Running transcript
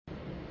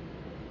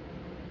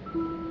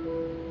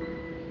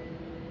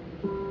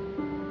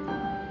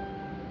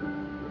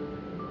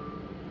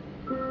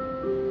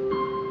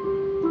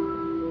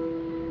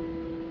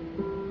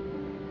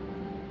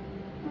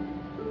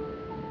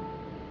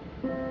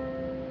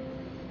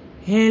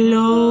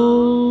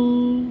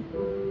Hello,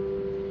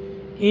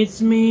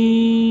 it's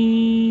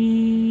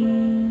me.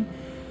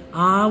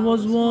 I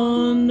was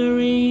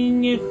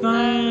wondering if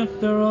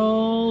after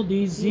all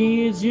these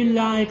years you'd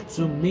like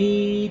to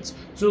meet,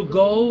 to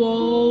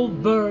go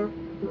over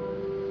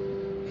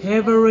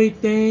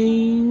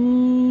everything.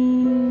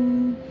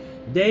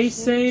 They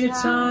say the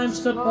time's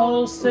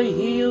supposed to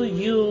heal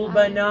you,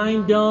 but I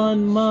ain't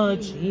done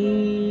much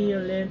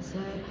healing.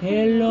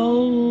 Hello,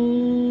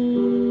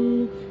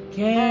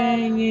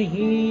 can you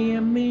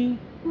hear me?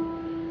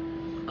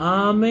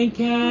 I'm in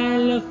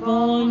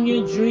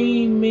California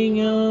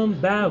dreaming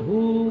about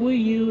who we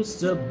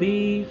used to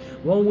be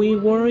when we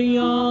were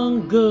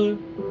younger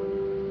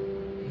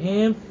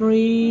and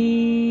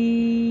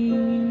free.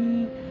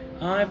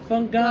 I've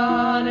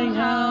forgotten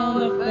how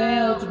it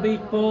felt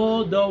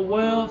before the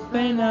world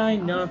fell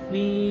at our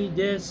feet.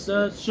 There's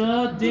such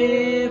a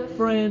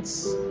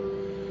difference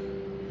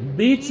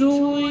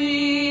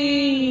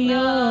between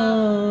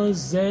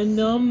us and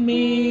a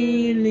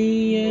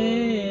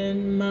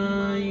million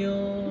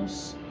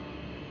miles.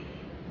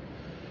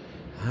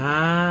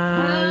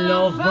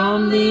 Hello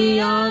from the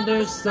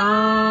other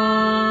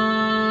side.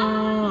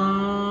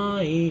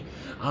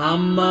 I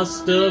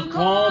must have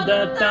called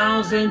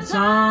 1,000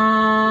 times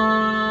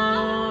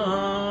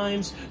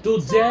to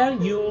tell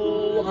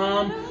you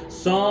I'm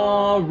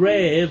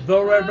sorry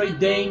for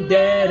everything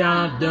that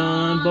I've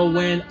done, but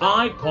when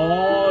I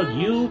called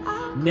you,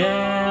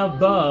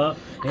 never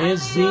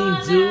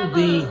seemed to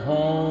be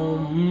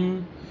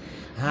home.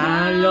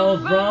 Hello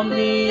from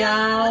the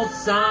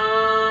outside.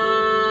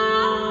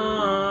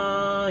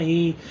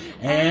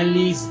 At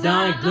least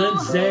I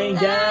could say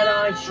that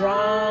I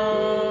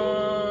tried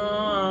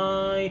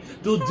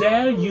to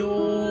tell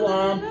you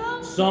I'm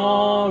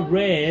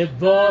sorry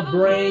for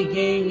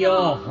breaking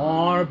your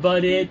heart,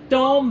 but it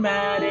don't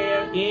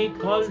matter, it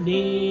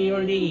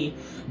clearly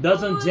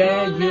doesn't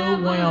tear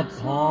you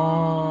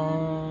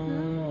apart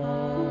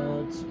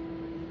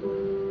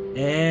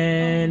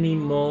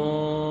anymore.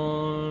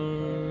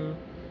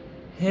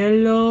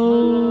 Hello,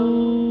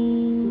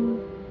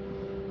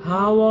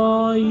 how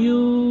are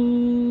you?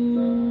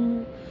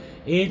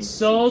 It's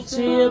so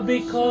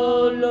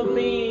typical of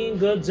me,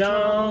 go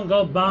down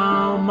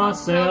about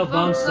myself.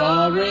 I'm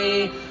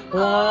sorry,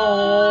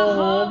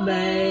 oh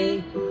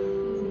man,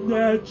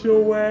 that's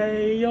your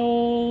way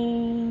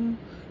on.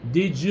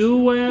 Did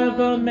you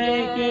ever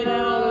make it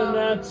out of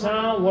that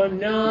town where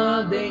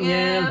nothing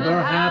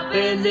ever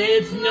happened?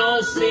 It's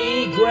no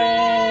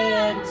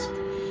secret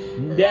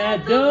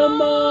that the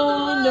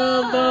moon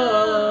of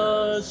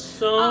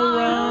us are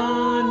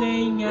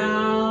running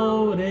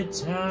out of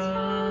time.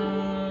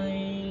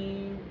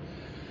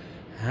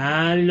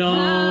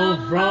 Hello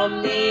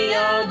from the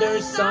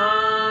other side.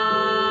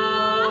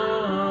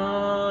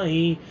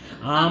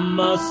 I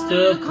must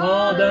have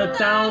called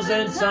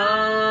 1,000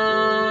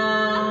 times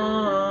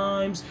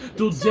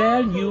to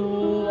tell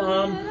you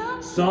I'm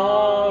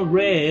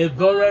sorry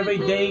for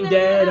everything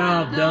that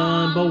I've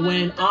done, but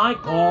when I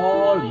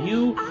call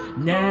you,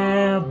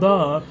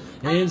 never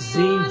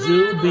seem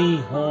to be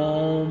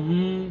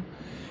home.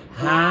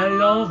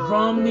 Hello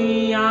from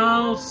the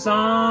outside.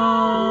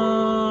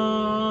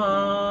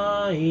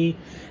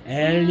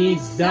 At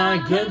least I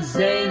can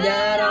say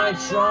that I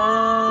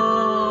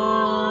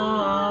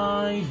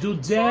tried to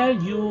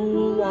tell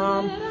you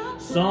I'm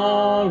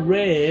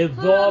sorry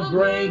for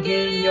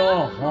breaking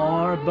your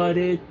heart, but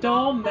it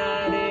don't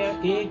matter,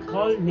 it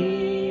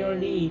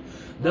clearly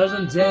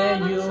doesn't tear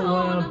you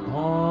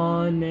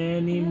apart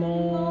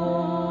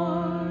anymore.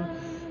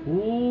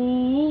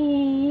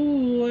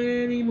 Ooh,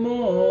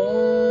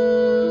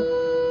 anymore.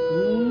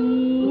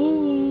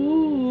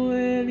 Ooh,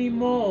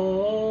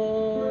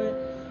 anymore.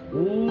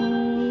 Ooh,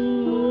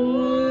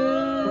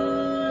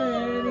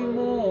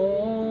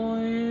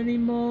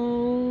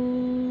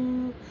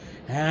 anymore.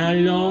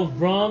 Hello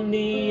from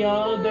the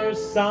other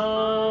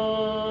side.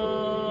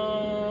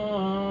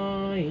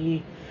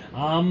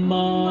 I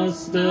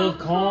must have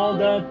called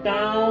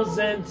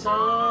 1,000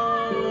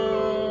 times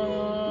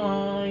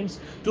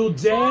to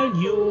tell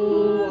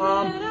you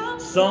I'm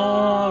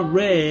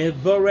sorry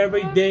for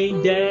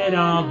everything that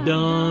I've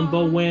done,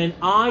 but when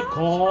I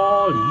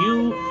call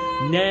you,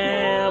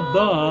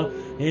 never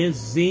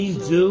seem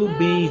to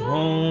be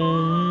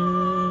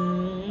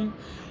home.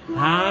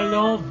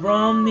 Hello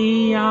from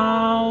the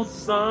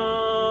outside.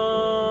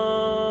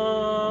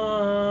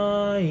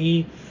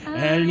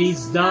 At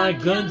least I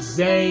could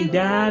say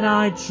that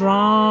I tried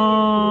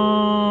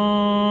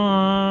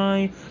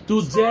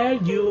to tell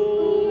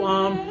you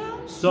I'm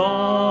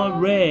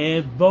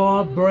sorry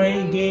for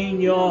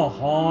breaking your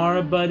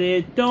heart, but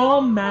it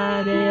don't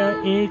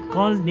matter, it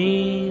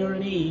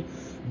clearly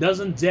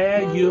doesn't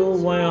tear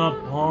you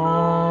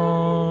apart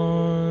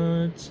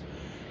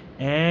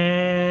anymore.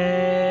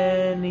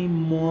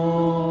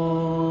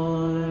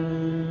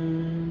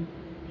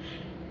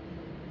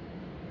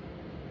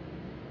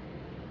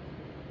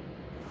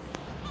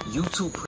 YouTube